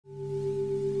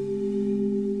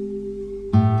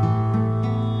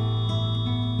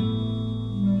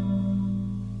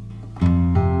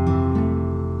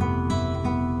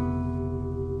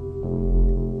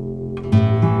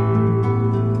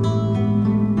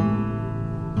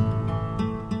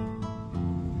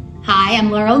Hi, I'm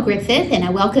Laurel Griffith, and I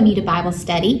welcome you to Bible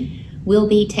study. We'll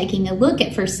be taking a look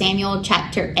at 1 Samuel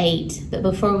chapter 8. But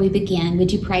before we begin,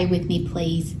 would you pray with me,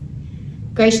 please?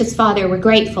 Gracious Father, we're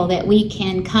grateful that we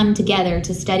can come together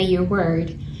to study your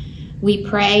word. We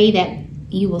pray that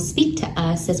you will speak to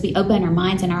us as we open our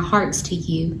minds and our hearts to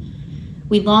you.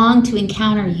 We long to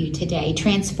encounter you today.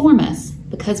 Transform us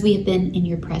because we have been in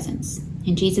your presence.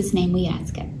 In Jesus' name we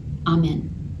ask it.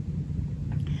 Amen.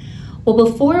 Well,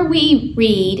 before we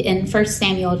read in 1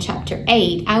 Samuel chapter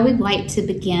 8, I would like to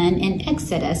begin in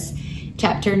Exodus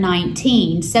chapter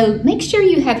 19. So make sure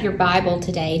you have your Bible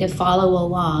today to follow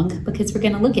along because we're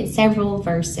going to look at several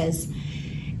verses.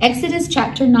 Exodus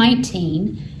chapter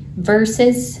 19,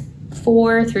 verses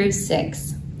 4 through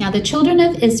 6. Now, the children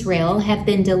of Israel have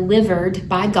been delivered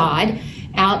by God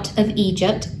out of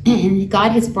Egypt, and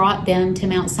God has brought them to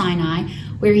Mount Sinai,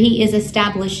 where he is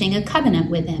establishing a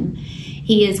covenant with them.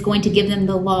 He is going to give them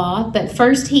the law, but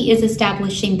first he is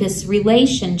establishing this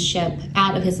relationship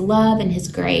out of his love and his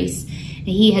grace.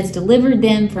 He has delivered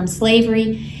them from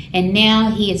slavery, and now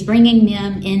he is bringing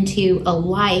them into a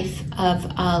life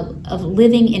of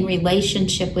living in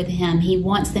relationship with him. He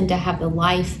wants them to have the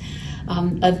life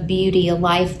of beauty, a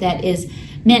life that is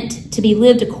meant to be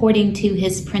lived according to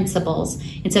his principles.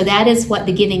 And so that is what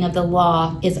the giving of the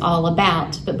law is all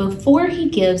about. But before he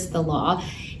gives the law,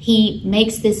 he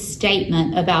makes this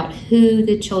statement about who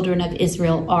the children of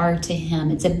Israel are to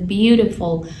him. It's a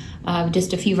beautiful,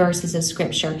 just a few verses of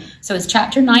scripture. So it's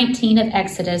chapter 19 of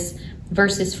Exodus,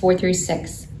 verses 4 through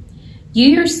 6. You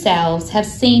yourselves have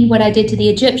seen what I did to the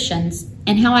Egyptians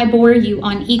and how I bore you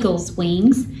on eagle's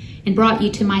wings and brought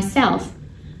you to myself.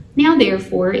 Now,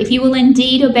 therefore, if you will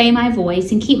indeed obey my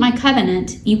voice and keep my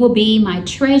covenant, you will be my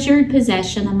treasured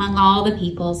possession among all the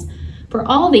peoples, for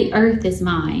all the earth is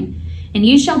mine. And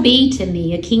you shall be to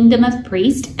me a kingdom of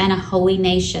priests and a holy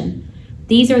nation.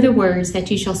 These are the words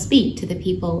that you shall speak to the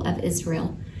people of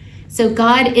Israel. So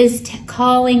God is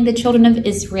calling the children of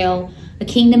Israel a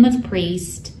kingdom of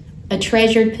priests, a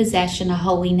treasured possession, a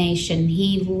holy nation.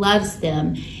 He loves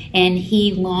them and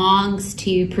he longs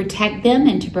to protect them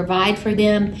and to provide for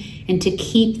them and to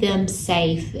keep them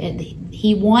safe. And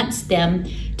he wants them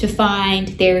to find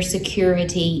their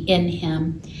security in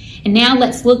him. And now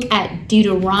let's look at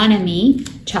Deuteronomy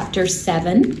chapter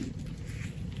 7.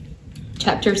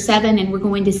 Chapter 7, and we're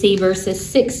going to see verses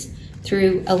 6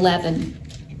 through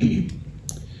 11.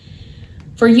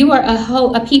 For you are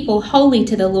a people holy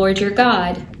to the Lord your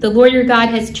God. The Lord your God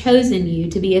has chosen you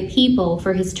to be a people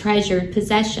for his treasured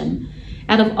possession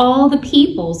out of all the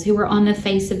peoples who were on the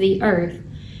face of the earth.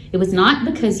 It was not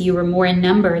because you were more in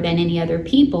number than any other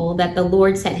people that the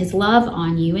Lord set his love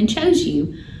on you and chose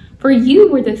you. For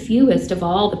you were the fewest of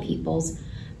all the peoples,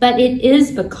 but it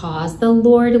is because the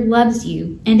Lord loves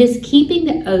you and is keeping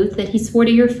the oath that he swore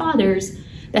to your fathers,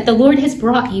 that the Lord has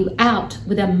brought you out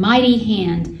with a mighty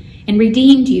hand and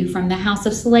redeemed you from the house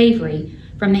of slavery,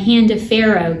 from the hand of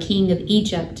Pharaoh, king of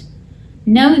Egypt.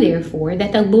 Know therefore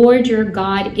that the Lord your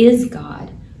God is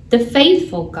God, the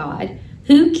faithful God,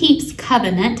 who keeps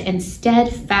covenant and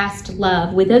steadfast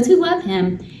love with those who love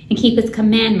him and keep his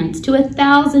commandments to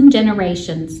 1,000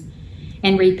 generations,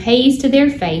 and repays to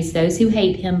their face those who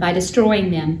hate him by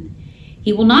destroying them.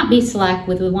 He will not be slack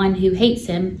with the one who hates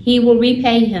him. He will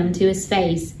repay him to his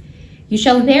face. You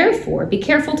shall therefore be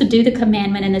careful to do the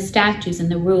commandment and the statutes and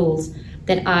the rules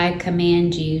that I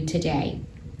command you today.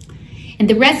 In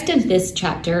the rest of this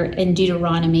chapter in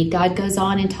Deuteronomy, God goes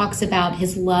on and talks about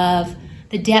his love,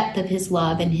 the depth of his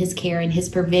love and his care and his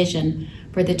provision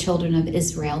for the children of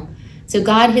Israel. So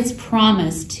God has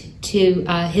promised to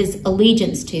his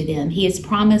allegiance to them. He has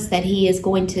promised that he is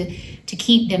going to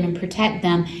keep them and protect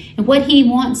them. And what he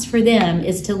wants for them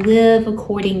is to live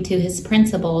according to his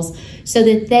principles so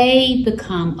that they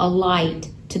become a light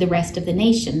to the rest of the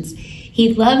nations.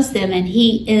 He loves them and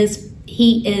he is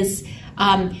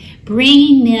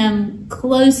bringing them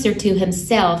closer to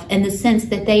himself in the sense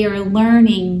that they are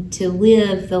learning to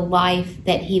live the life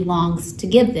that he longs to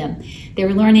give them.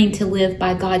 They're learning to live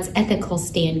by God's ethical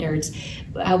standards,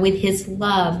 with his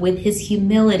love, with his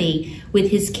humility, with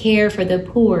his care for the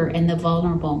poor and the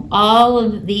vulnerable. All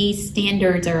of these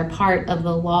standards are a part of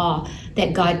the law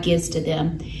that God gives to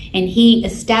them. And he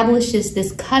establishes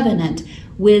this covenant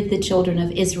with the children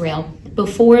of Israel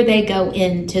before they go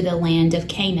into the land of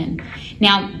Canaan.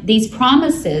 Now, these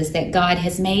promises that God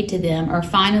has made to them are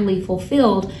finally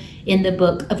fulfilled in the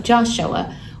book of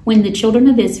Joshua, when the children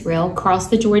of Israel cross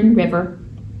the Jordan River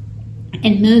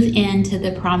and move into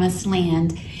the promised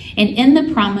land. And in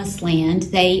the promised land,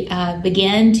 they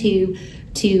began to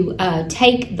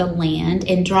take the land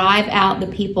and drive out the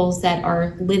peoples that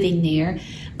are living there.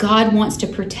 God wants to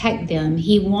protect them.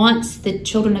 He wants the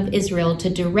children of Israel to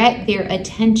direct their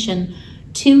attention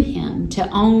to him, to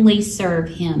only serve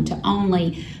him, to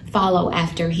only follow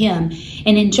after him.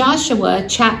 And in Joshua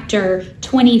chapter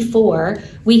 24,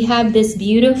 we have this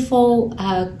beautiful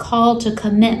call to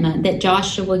commitment that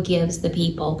Joshua gives the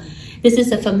people. This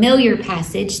is a familiar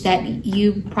passage that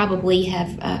you probably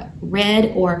have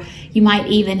read, or you might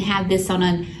even have this on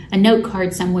a note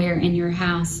card somewhere in your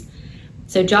house.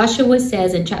 So Joshua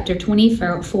says in chapter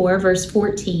 24, verse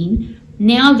 14,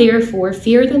 "Now therefore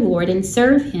fear the Lord and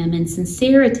serve him in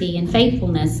sincerity and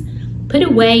faithfulness. Put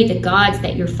away the gods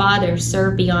that your fathers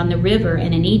served beyond the river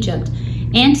and in Egypt,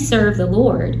 and serve the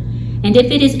Lord. And if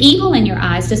it is evil in your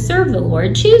eyes to serve the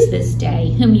Lord, choose this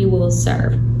day whom you will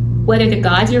serve, whether the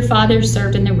gods your fathers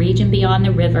served in the region beyond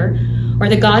the river, or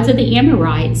the gods of the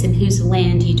Amorites in whose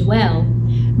land you dwell.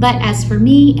 But as for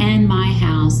me and my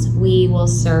house, we will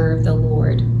serve the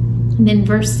Lord." And then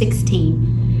verse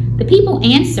 16, "The people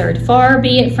answered, Far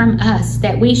be it from us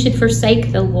that we should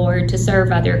forsake the Lord to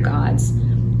serve other gods.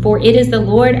 For it is the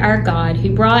Lord our God who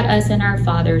brought us and our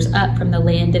fathers up from the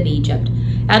land of Egypt,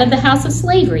 out of the house of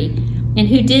slavery, and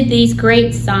who did these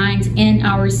great signs in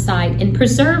our sight, and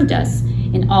preserved us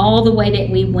in all the way that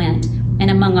we went,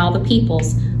 and among all the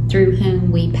peoples through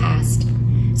whom we passed."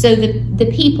 So the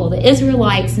people, the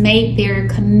Israelites, made their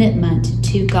commitment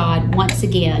to God once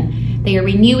again. They are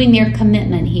renewing their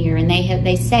commitment here, and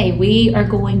they say, we are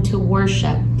going to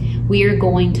worship. We are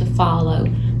going to follow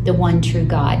the one true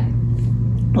God.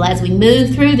 Well, as we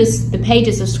move through the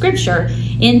pages of Scripture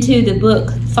into the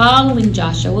book following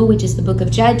Joshua, which is the book of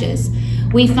Judges,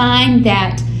 we find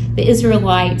that the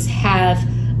Israelites have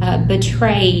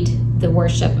betrayed the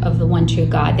worship of the one true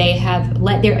God. They have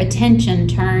let their attention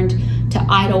turned to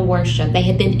idol worship. They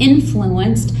have been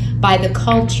influenced by the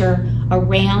culture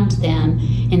around them,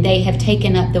 and they have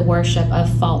taken up the worship of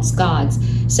false gods.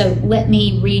 So let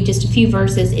me read just a few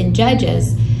verses in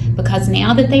Judges, because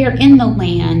now that they are in the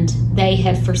land, they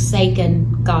have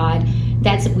forsaken God.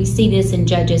 We see this in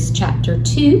Judges chapter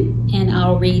 2, and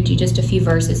I'll read you just a few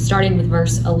verses, starting with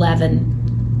verse 11.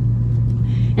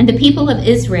 "And the people of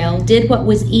Israel did what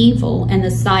was evil in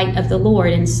the sight of the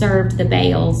Lord, and served the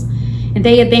Baals. And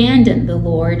they abandoned the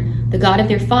Lord, the God of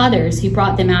their fathers, who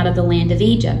brought them out of the land of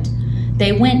Egypt.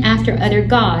 They went after other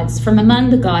gods from among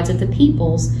the gods of the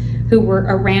peoples who were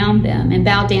around them, and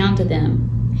bowed down to them.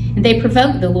 And they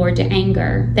provoked the Lord to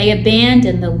anger. They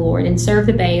abandoned the Lord and served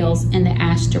the Baals and the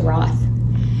Ashtaroth."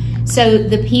 So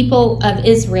the people of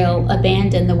Israel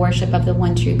abandoned the worship of the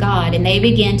one true God, and they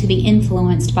began to be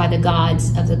influenced by the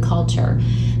gods of the culture.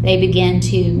 They began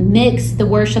to mix the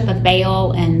worship of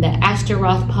Baal and the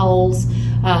Ashtaroth poles,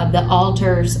 the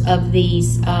altars of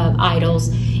these idols,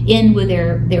 in with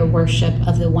their worship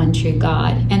of the one true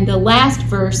God. And the last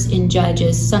verse in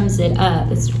Judges sums it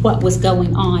up. It's what was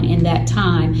going on in that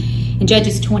time. In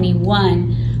Judges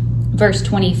 21, verse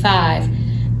 25,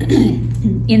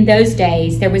 "In those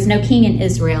days there was no king in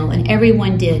Israel, and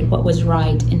everyone did what was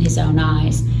right in his own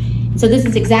eyes." And so this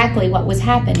is exactly what was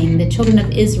happening. The children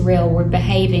of Israel were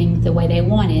behaving the way they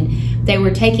wanted. They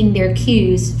were taking their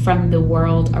cues from the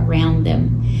world around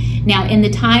them. Now, in the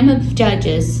time of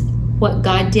Judges, what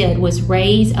God did was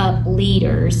raise up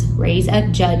leaders, raise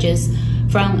up judges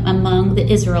from among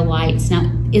the Israelites. Now,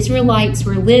 Israelites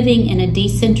were living in a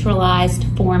decentralized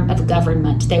form of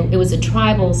government. It was a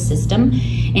tribal system,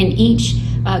 and each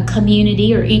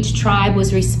community or each tribe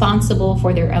was responsible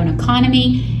for their own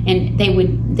economy, and they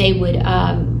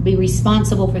would be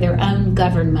responsible for their own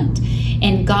government.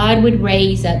 And God would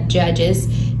raise up judges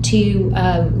to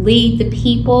lead the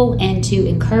people and to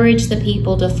encourage the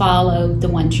people to follow the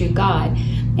one true God.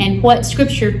 And what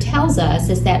Scripture tells us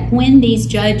is that when these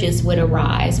judges would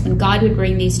arise, when God would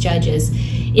bring these judges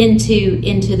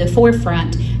into the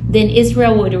forefront, then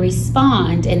Israel would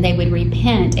respond, and they would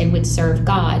repent and would serve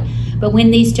God. But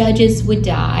when these judges would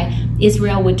die,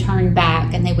 Israel would turn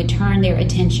back, and they would turn their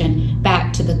attention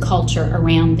back to the culture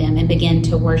around them and begin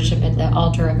to worship at the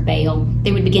altar of Baal.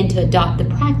 They would begin to adopt the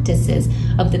practices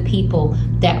of the people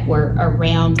that were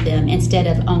around them instead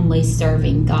of only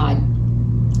serving God.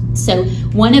 So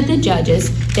one of the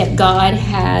judges that God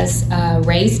has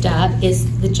raised up is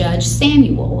the judge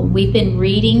Samuel. We've been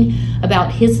reading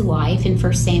about his life in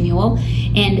 1 Samuel.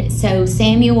 And so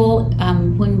Samuel,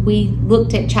 when we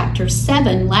looked at chapter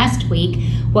 7 last week,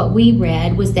 what we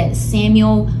read was that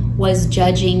Samuel was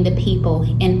judging the people.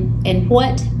 And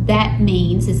what that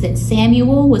means is that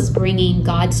Samuel was bringing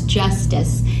God's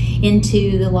justice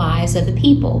into the lives of the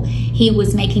people. He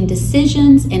was making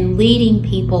decisions and leading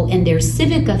people in their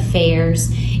civic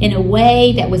affairs in a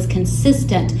way that was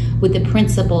consistent with the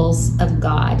principles of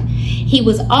God. He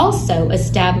was also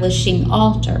establishing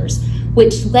altars,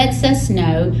 which lets us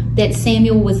know that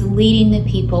Samuel was leading the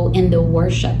people in the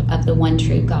worship of the one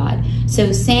true God.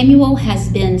 So Samuel has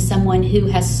been someone who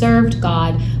has served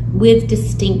God with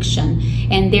distinction,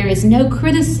 and there is no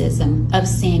criticism of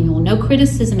Samuel. No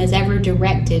criticism is ever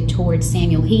directed towards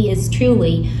Samuel. He is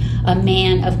truly a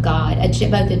man of God,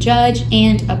 both a judge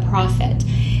and a prophet.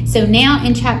 So now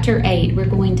in chapter 8, we're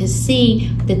going to see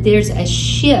that there's a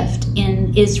shift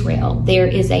in Israel. There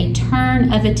is a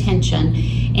turn of attention,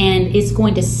 and it's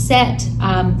going to set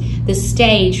the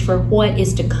stage for what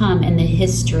is to come in the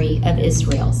history of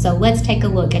Israel. So let's take a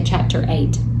look at chapter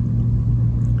 8.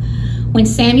 When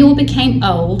Samuel became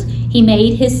old, he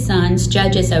made his sons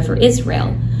judges over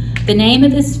Israel. The name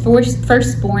of his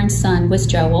firstborn son was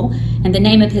Joel, and the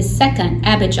name of his second,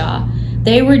 Abijah.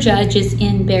 They were judges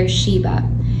in Beersheba.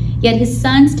 Yet his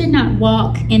sons did not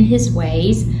walk in his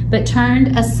ways, but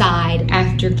turned aside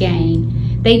after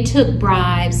gain. They took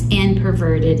bribes and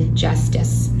perverted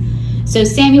justice. So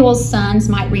Samuel's sons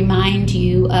might remind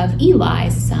you of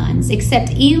Eli's sons,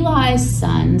 except Eli's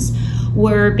sons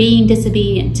were being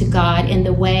disobedient to God in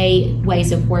the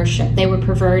ways of worship. They were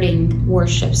perverting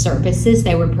worship services.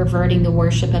 They were perverting the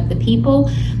worship of the people.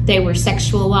 They were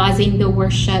sexualizing the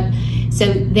worship.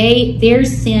 So their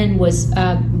sin was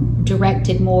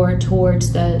directed more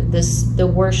towards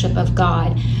the worship of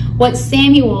God. What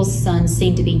Samuel's sons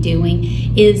seem to be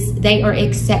doing is they are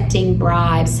accepting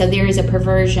bribes. So there is a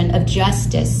perversion of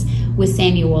justice with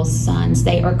Samuel's sons.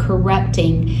 They are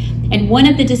corrupting. And one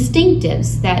of the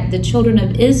distinctives that the children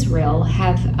of Israel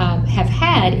have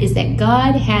had is that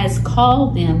God has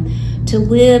called them to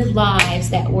live lives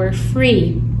that were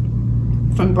free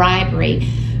from bribery,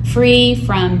 free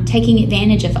from taking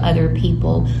advantage of other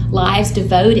people, lives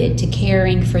devoted to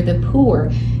caring for the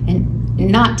poor and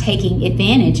not taking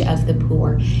advantage of the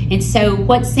poor. And so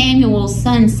what Samuel's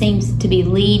son seems to be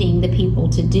leading the people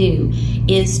to do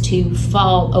is to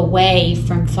fall away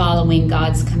from following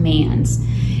God's commands.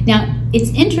 Now, it's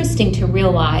interesting to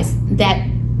realize that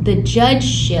the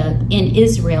judgeship in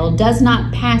Israel does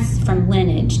not pass from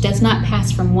lineage, does not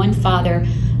pass from one father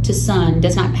to son,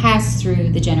 does not pass through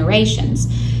the generations.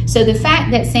 So the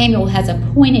fact that Samuel has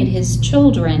appointed his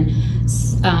children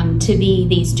to be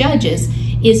these judges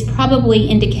is probably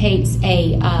indicates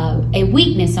a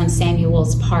weakness on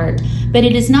Samuel's part, but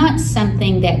it is not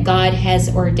something that God has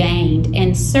ordained.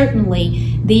 And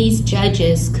certainly these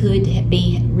judges could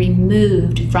be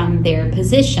removed from their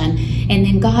position, and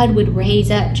then God would raise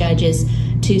up judges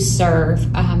to serve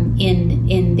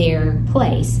in their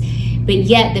place. But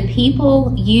yet the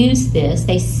people use this,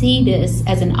 they see this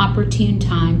as an opportune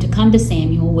time to come to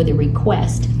Samuel with a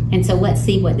request. And so let's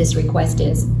see what this request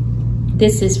is.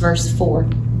 This is verse 4.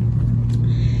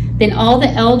 Then all the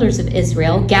elders of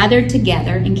Israel gathered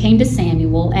together and came to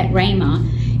Samuel at Ramah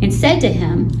and said to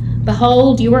him,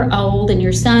 Behold, you are old, and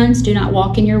your sons do not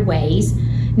walk in your ways.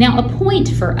 Now appoint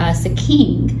for us a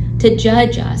king to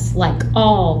judge us like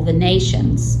all the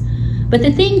nations. But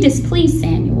the thing displeased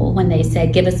Samuel when they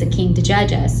said, Give us a king to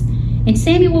judge us. And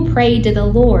Samuel prayed to the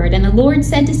Lord, and the Lord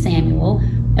said to Samuel,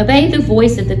 Obey the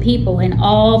voice of the people in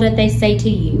all that they say to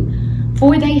you,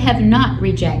 for they have not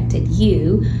rejected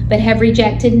you, but have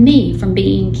rejected me from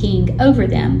being king over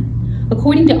them,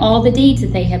 according to all the deeds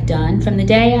that they have done from the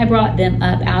day I brought them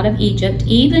up out of Egypt,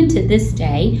 even to this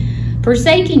day,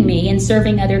 forsaking me and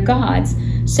serving other gods.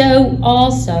 So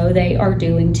also they are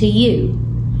doing to you.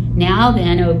 Now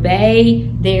then,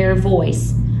 obey their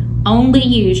voice. Only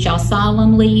you shall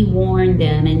solemnly warn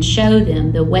them and show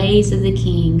them the ways of the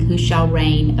king who shall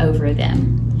reign over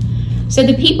them. So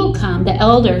the people come, the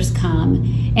elders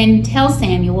come, and tell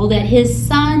Samuel that his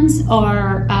sons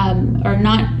are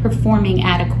not performing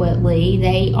adequately.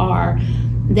 They are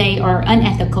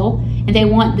unethical, and they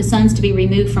want the sons to be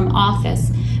removed from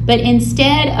office. But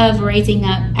instead of raising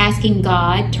up, asking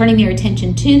God, turning their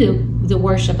attention to the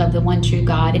worship of the one true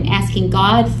God and asking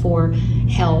God for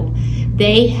help,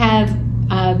 they have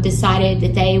decided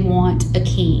that they want a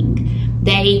king.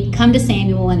 They come to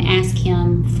Samuel and ask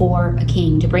him for a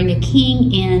king, to bring a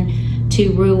king in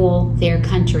to rule their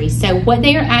country. So what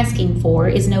they are asking for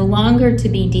is no longer to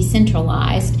be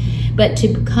decentralized, but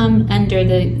to come under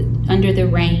the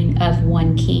reign of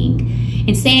one king.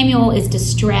 And Samuel is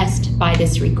distressed by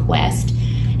this request,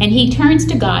 and he turns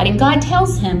to God, and God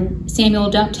tells him,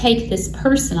 Samuel, don't take this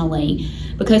personally,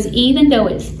 Because even though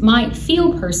it might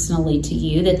feel personally to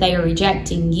you that they are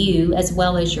rejecting you as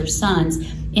well as your sons,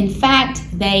 in fact,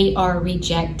 they are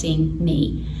rejecting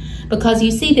me. Because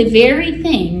you see, the very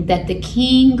thing that the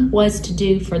king was to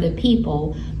do for the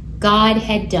people, God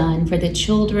had done for the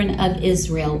children of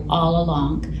Israel all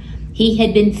along. He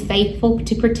had been faithful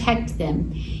to protect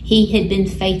them. He had been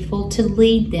faithful to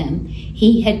lead them.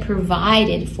 He had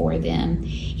provided for them.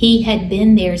 He had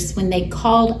been there when they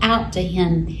called out to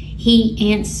him.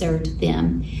 He answered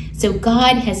them. So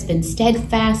God has been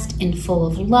steadfast and full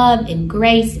of love and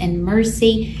grace and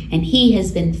mercy, and he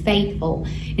has been faithful.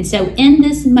 And so in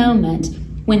this moment,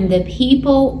 when the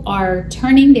people are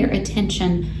turning their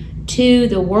attention to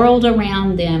the world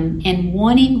around them and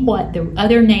wanting what the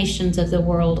other nations of the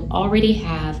world already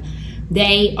have,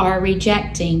 they are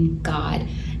rejecting God.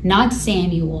 Not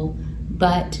Samuel,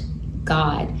 but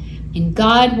God. And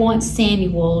God wants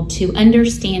Samuel to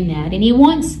understand that, and he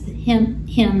wants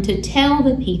him to tell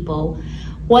the people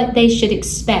what they should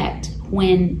expect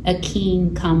when a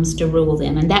king comes to rule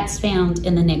them. And that's found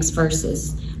in the next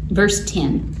verses. Verse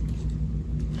 10.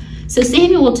 So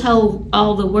Samuel told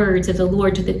all the words of the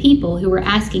Lord to the people who were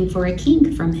asking for a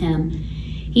king from him.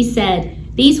 He said,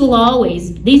 These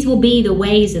will be the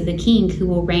ways of the king who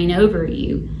will reign over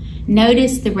you.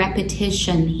 Notice the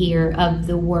repetition here of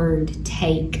the word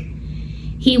take.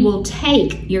 He will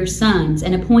take your sons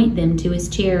and appoint them to his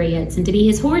chariots and to be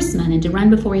his horsemen and to run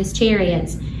before his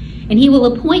chariots. And he will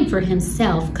appoint for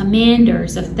himself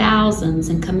commanders of thousands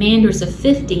and commanders of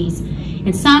fifties,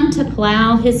 and some to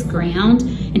plow his ground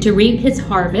and to reap his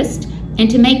harvest and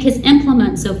to make his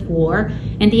implements of war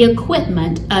and the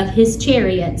equipment of his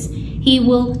chariots. He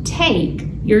will take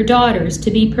your daughters to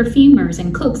be perfumers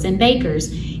and cooks and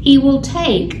bakers. He will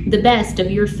take the best of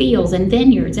your fields and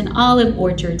vineyards and olive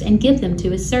orchards and give them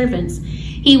to his servants.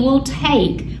 He will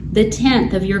take the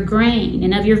tenth of your grain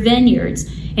and of your vineyards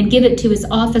and give it to his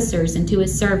officers and to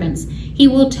his servants. He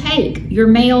will take your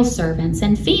male servants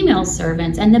and female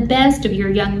servants and the best of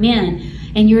your young men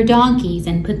and your donkeys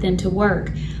and put them to work.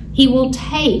 He will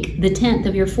take the tenth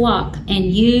of your flock, and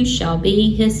you shall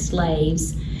be his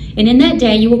slaves. And in that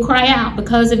day you will cry out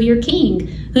because of your king,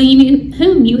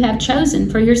 whom you have chosen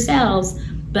for yourselves,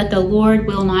 but the Lord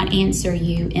will not answer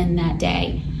you in that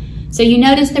day. So you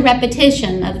notice the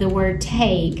repetition of the word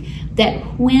take, that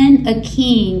when a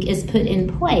king is put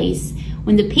in place,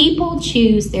 when the people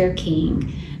choose their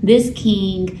king, this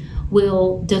king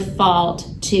will default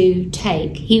to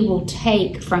take. He will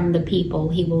take from the people.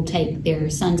 He will take their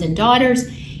sons and daughters.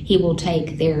 He will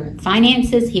take their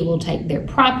finances. He will take their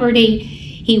property.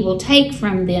 He will take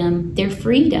from them their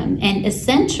freedom. And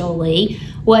essentially,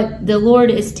 what the Lord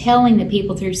is telling the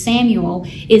people through Samuel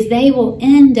is they will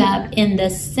end up in the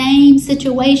same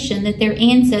situation that their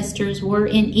ancestors were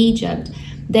in Egypt.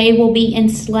 They will be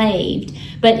enslaved.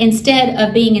 But instead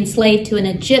of being enslaved to an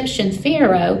Egyptian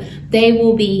pharaoh, they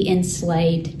will be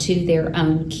enslaved to their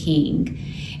own king.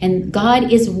 And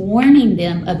God is warning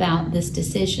them about this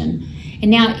decision. And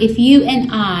now, if you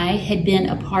and I had been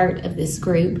a part of this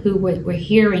group who were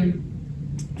hearing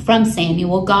from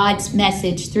Samuel, God's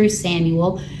message through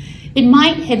Samuel, it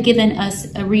might have given us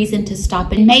a reason to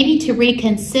stop and maybe to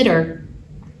reconsider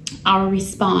our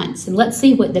response. And let's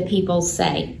see what the people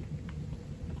say.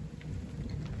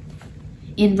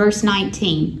 In verse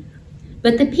 19,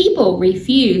 but the people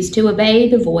refused to obey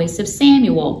the voice of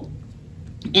Samuel.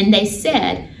 And they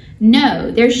said,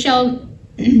 No, there shall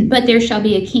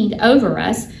be a king over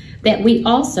us, that we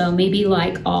also may be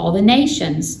like all the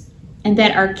nations, and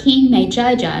that our king may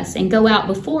judge us and go out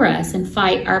before us and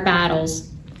fight our battles.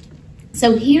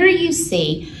 So here you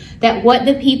see that what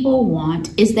the people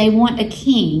want is they want a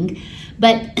king,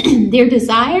 but their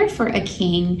desire for a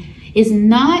king is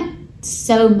not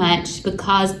so much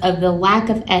because of the lack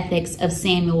of ethics of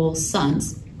Samuel's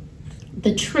sons.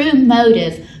 The true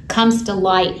motive comes to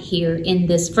light here in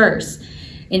this verse.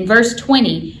 In verse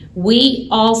 20, we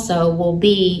also will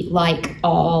be like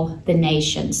all the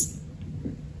nations.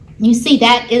 You see,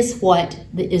 that is what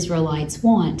the Israelites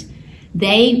want.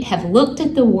 They have looked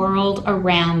at the world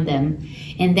around them,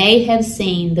 and they have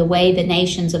seen the way the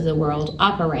nations of the world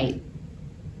operate.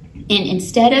 And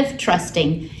instead of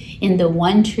trusting in the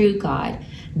one true God,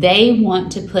 they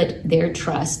want to put their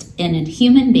trust in a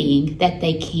human being that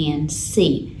they can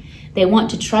see. They want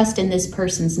to trust in this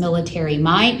person's military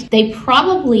might. They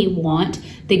probably want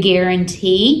the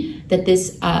guarantee that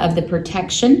of the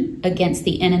protection against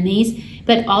the enemies,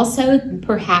 but also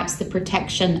perhaps the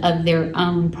protection of their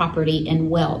own property and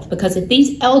wealth. Because if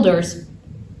these elders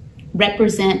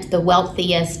represent the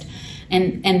wealthiest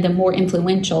and the more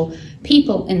influential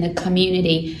people in the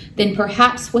community, then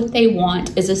perhaps what they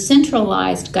want is a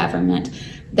centralized government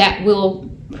that will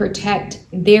protect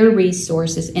their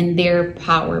resources and their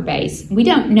power base. We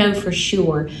don't know for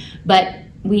sure, but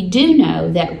we do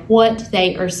know that what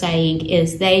they are saying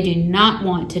is they do not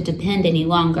want to depend any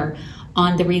longer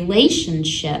on the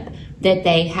relationship that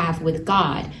they have with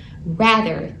God.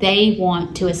 Rather, they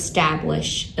want to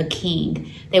establish a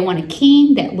king. They want a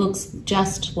king that looks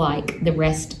just like the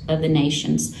rest of the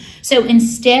nations. So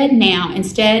instead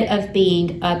of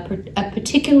being a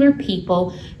particular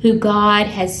people who God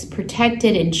has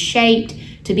protected and shaped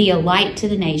to be a light to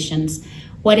the nations,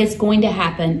 what is going to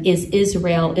happen is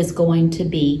Israel is going to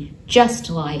be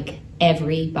just like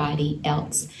everybody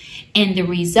else. And the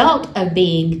result of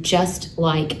being just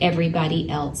like everybody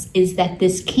else is that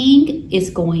this king is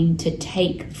going to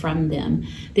take from them.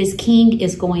 This king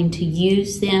is going to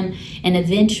use them, and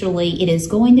eventually it is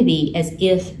going to be as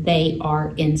if they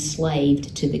are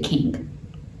enslaved to the king.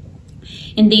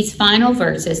 In these final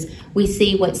verses, we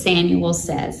see what Samuel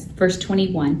says. Verse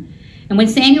 21. And when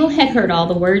Samuel had heard all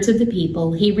the words of the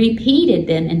people, he repeated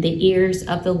them in the ears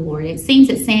of the Lord. It seems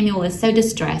that Samuel is so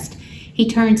distressed, he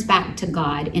turns back to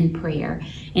God in prayer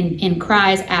and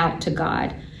cries out to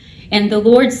God. And the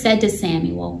Lord said to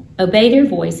Samuel, obey their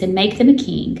voice and make them a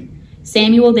king.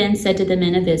 Samuel then said to the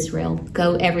men of Israel,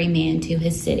 go every man to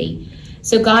his city.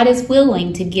 So God is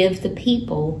willing to give the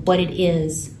people what it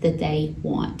is that they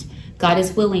want. God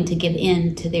is willing to give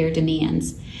in to their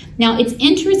demands. Now, it's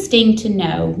interesting to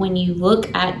know when you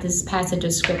look at this passage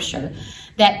of scripture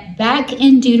that back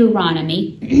in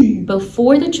Deuteronomy,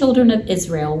 before the children of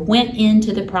Israel went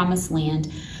into the promised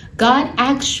land, God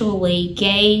actually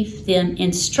gave them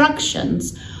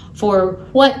instructions for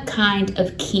what kind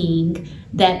of king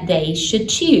that they should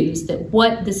choose, that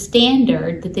what the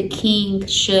standard that the king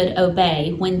should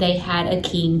obey when they had a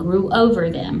king rule over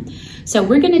them. So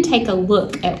we're going to take a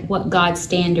look at what God's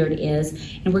standard is,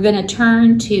 and we're going to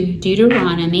turn to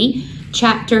Deuteronomy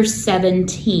chapter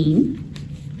 17.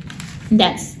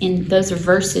 Those are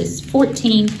verses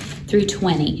 14 through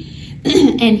 20.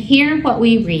 And here what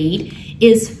we read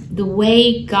is the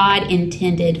way God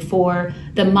intended for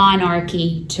the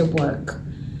monarchy to work.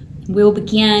 We'll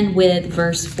begin with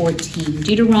verse 14.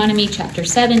 Deuteronomy chapter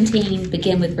 17,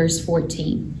 begin with verse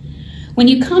 14. When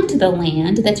you come to the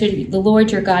land that the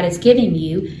Lord your God is giving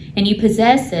you, and you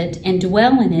possess it and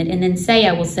dwell in it, and then say,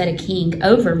 I will set a king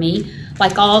over me,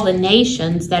 like all the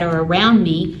nations that are around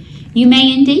me, you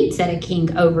may indeed set a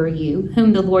king over you,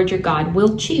 whom the Lord your God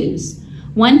will choose.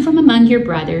 One from among your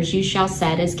brothers you shall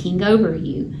set as king over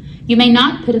you. You may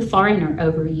not put a foreigner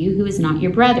over you who is not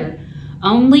your brother.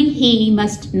 Only he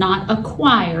must not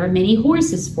acquire many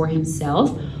horses for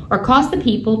himself, or cause the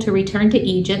people to return to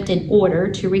Egypt in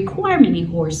order to require many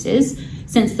horses,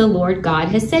 since the Lord God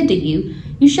has said to you,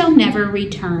 you shall never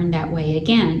return that way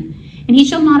again. And he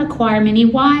shall not acquire many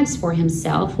wives for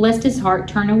himself, lest his heart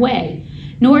turn away.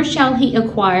 Nor shall he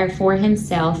acquire for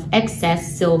himself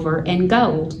excess silver and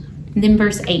gold. And then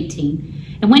verse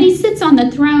 18. And when he sits on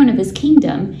the throne of his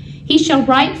kingdom, he shall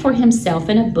write for himself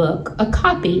in a book a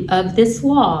copy of this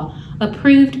law,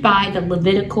 approved by the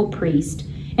Levitical priest.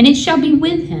 And it shall be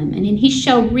with him, and he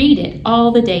shall read it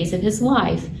all the days of his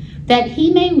life, that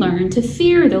he may learn to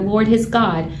fear the Lord his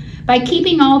God, by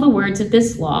keeping all the words of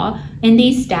this law and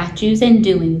these statutes and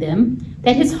doing them,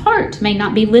 that his heart may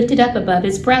not be lifted up above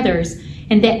his brothers,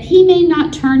 and that he may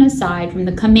not turn aside from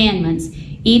the commandments,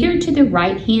 either to the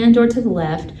right hand or to the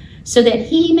left, so that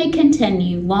he may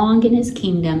continue long in his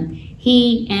kingdom,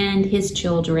 he and his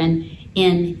children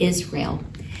in Israel.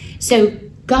 So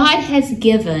God has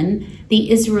given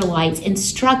the Israelites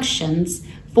instructions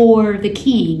for the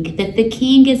king, that the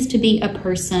king is to be a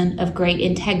person of great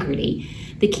integrity.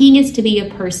 The king is to be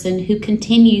a person who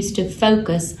continues to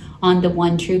focus on the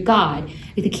one true God.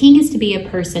 The king is to be a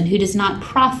person who does not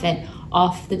profit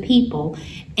off the people.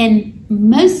 And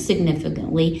most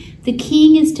significantly, the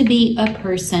king is to be a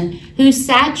person who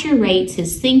saturates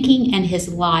his thinking and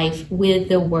his life with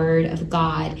the Word of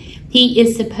God. He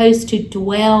is supposed to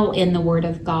dwell in the Word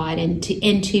of God and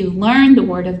to learn the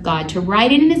Word of God, to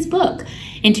write it in his book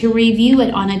and to review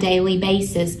it on a daily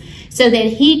basis, so that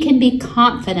he can be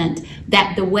confident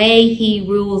that the way he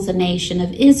rules the nation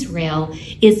of Israel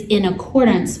is in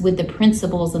accordance with the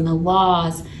principles and the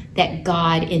laws that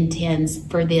God intends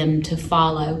for them to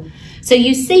follow. So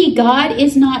you see, God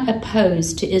is not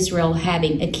opposed to Israel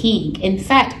having a king. In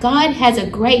fact, God has a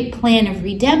great plan of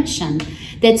redemption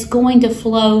that's going to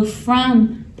flow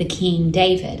from the King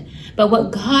David. But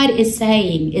what God is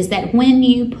saying is that when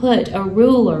you put a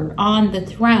ruler on the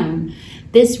throne,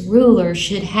 this ruler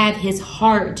should have his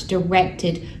heart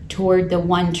directed toward the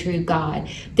one true God.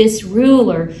 This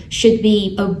ruler should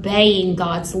be obeying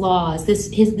God's laws.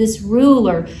 This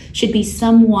ruler should be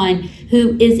someone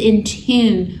who is in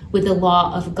tune with the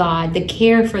law of God, the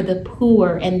care for the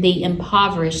poor and the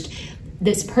impoverished.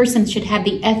 This person should have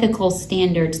the ethical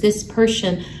standards. This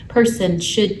person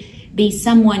should be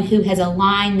someone who has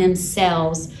aligned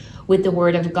themselves with the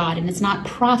word of God and is not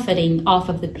profiting off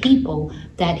of the people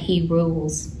that he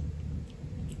rules.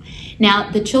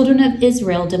 Now, the children of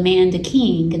Israel demand a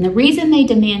king, and the reason they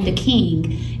demand a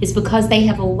king is because they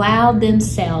have allowed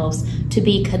themselves to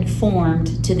be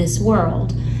conformed to this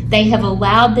world. They have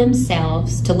allowed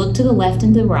themselves to look to the left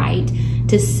and the right,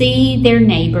 to see their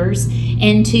neighbors,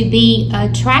 and to be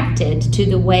attracted to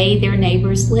the way their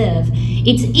neighbors live.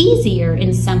 It's easier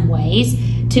in some ways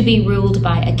to be ruled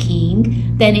by a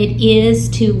king than it is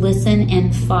to listen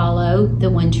and follow the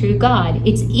one true God.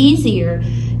 It's easier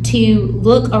to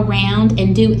look around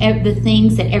and do the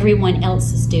things that everyone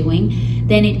else is doing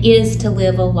than it is to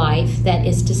live a life that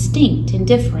is distinct and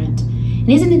different. And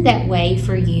isn't it that way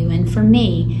for you and for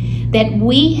me, that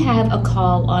we have a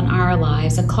call on our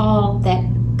lives, a call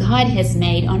that God has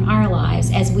made on our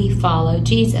lives as we follow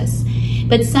Jesus?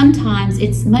 But sometimes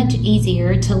it's much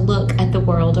easier to look at the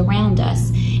world around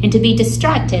us and to be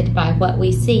distracted by what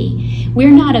we see.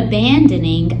 We're not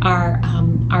abandoning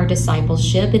our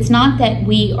discipleship. It's not that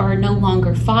we are no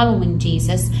longer following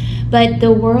Jesus, but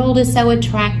the world is so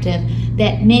attractive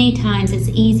that many times it's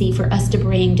easy for us to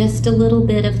bring just a little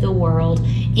bit of the world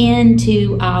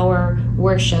into our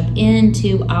worship,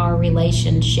 into our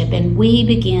relationship, and we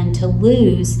begin to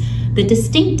lose the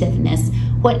distinctiveness,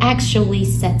 what actually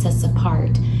sets us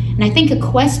apart. And I think a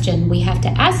question we have to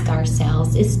ask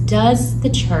ourselves is, does the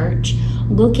church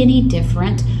look any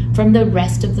different from the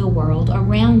rest of the world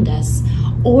around us?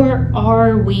 Or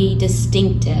are we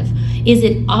distinctive? Is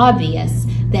it obvious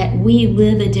that we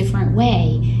live a different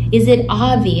way? Is it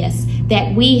obvious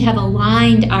that we have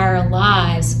aligned our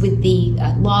lives with the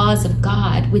laws of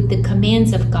God, with the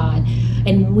commands of God,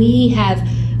 and we have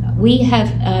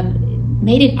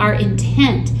made it our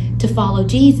intent to follow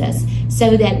Jesus,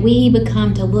 so that we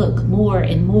become to look more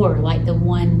and more like the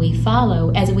one we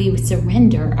follow as we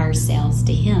surrender ourselves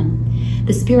to him.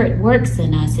 The Spirit works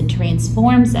in us and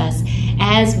transforms us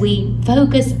as we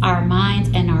focus our minds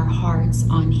and our hearts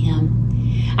on him.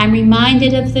 I'm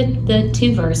reminded of the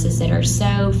two verses that are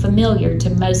so familiar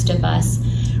to most of us,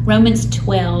 Romans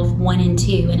 12, 1 and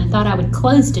 2. And I thought I would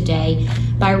close today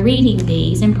by reading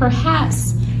these, and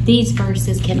perhaps these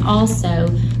verses can also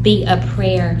be a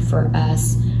prayer for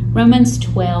us. Romans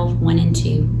 12, 1 and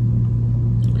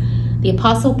 2. The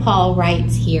Apostle Paul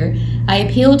writes here, I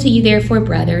appeal to you therefore,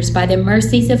 brothers, by the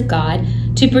mercies of God,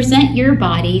 to present your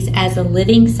bodies as a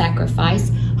living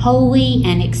sacrifice, holy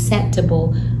and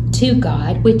acceptable to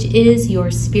God, which is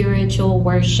your spiritual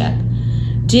worship.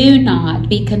 Do not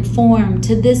be conformed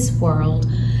to this world,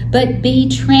 but be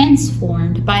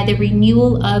transformed by the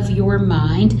renewal of your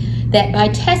mind, that by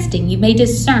testing you may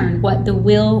discern what the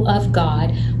will of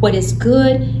God, what is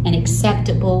good and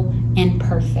acceptable and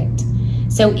perfect.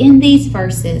 So in these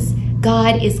verses,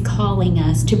 God is calling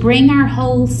us to bring our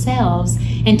whole selves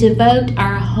and devote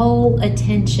our whole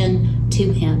attention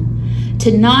to him,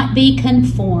 to not be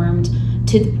conformed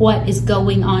to what is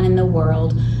going on in the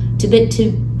world, but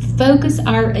to focus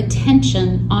our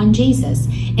attention on Jesus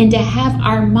and to have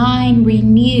our mind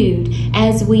renewed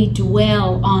as we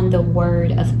dwell on the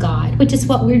Word of God, which is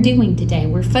what we're doing today.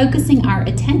 We're focusing our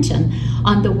attention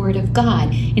on the Word of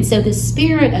God. And so the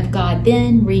Spirit of God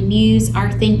then renews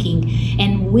our thinking,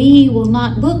 and we will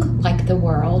not look like the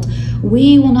world.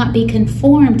 We will not be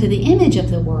conformed to the image of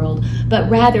the world, but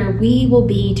rather we will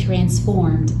be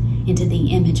transformed into the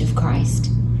image of Christ.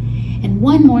 And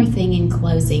one more thing in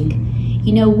closing.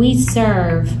 You know, we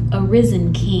serve a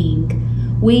risen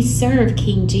King. We serve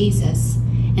King Jesus.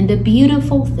 And the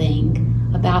beautiful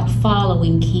thing about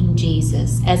following King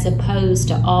Jesus, as opposed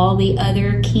to all the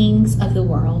other kings of the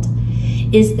world,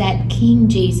 is that King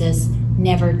Jesus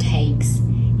never takes.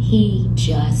 He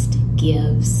just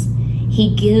gives.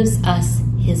 He gives us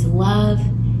his love.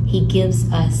 He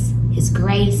gives us his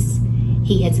grace.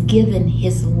 He has given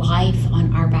his life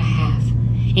on our behalf.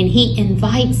 And he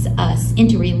invites us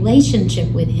into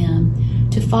relationship with him,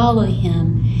 to follow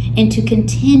him, and to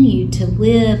continue to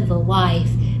live the life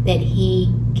that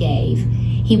he gave.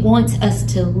 He wants us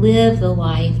to live the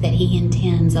life that he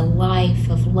intends, a life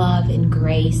of love and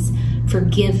grace,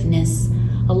 forgiveness,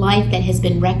 a life that has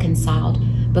been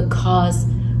reconciled because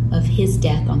of his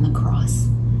death on the cross.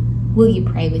 Will you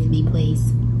pray with me,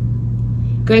 please?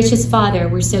 Gracious Father,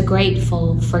 we're so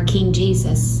grateful for King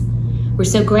Jesus. We're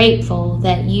so grateful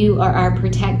that you are our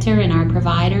protector and our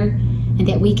provider, and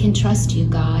that we can trust you,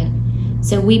 God.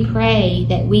 So we pray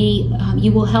that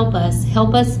you will help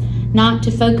us not to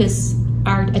focus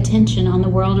our attention on the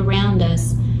world around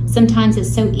us. Sometimes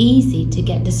it's so easy to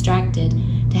get distracted,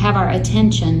 to have our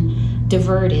attention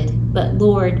diverted. But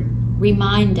Lord,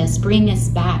 remind us, bring us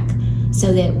back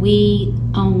so that we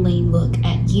only look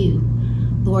at you.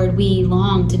 Lord, we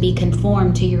long to be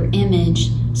conformed to your image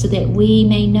so that we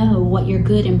may know what your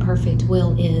good and perfect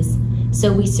will is.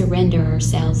 So we surrender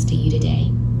ourselves to you today.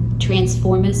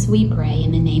 Transform us, we pray,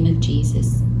 in the name of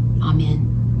Jesus.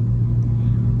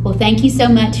 Amen. Well, thank you so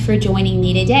much for joining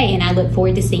me today, and I look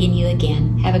forward to seeing you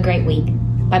again. Have a great week.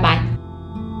 Bye-bye.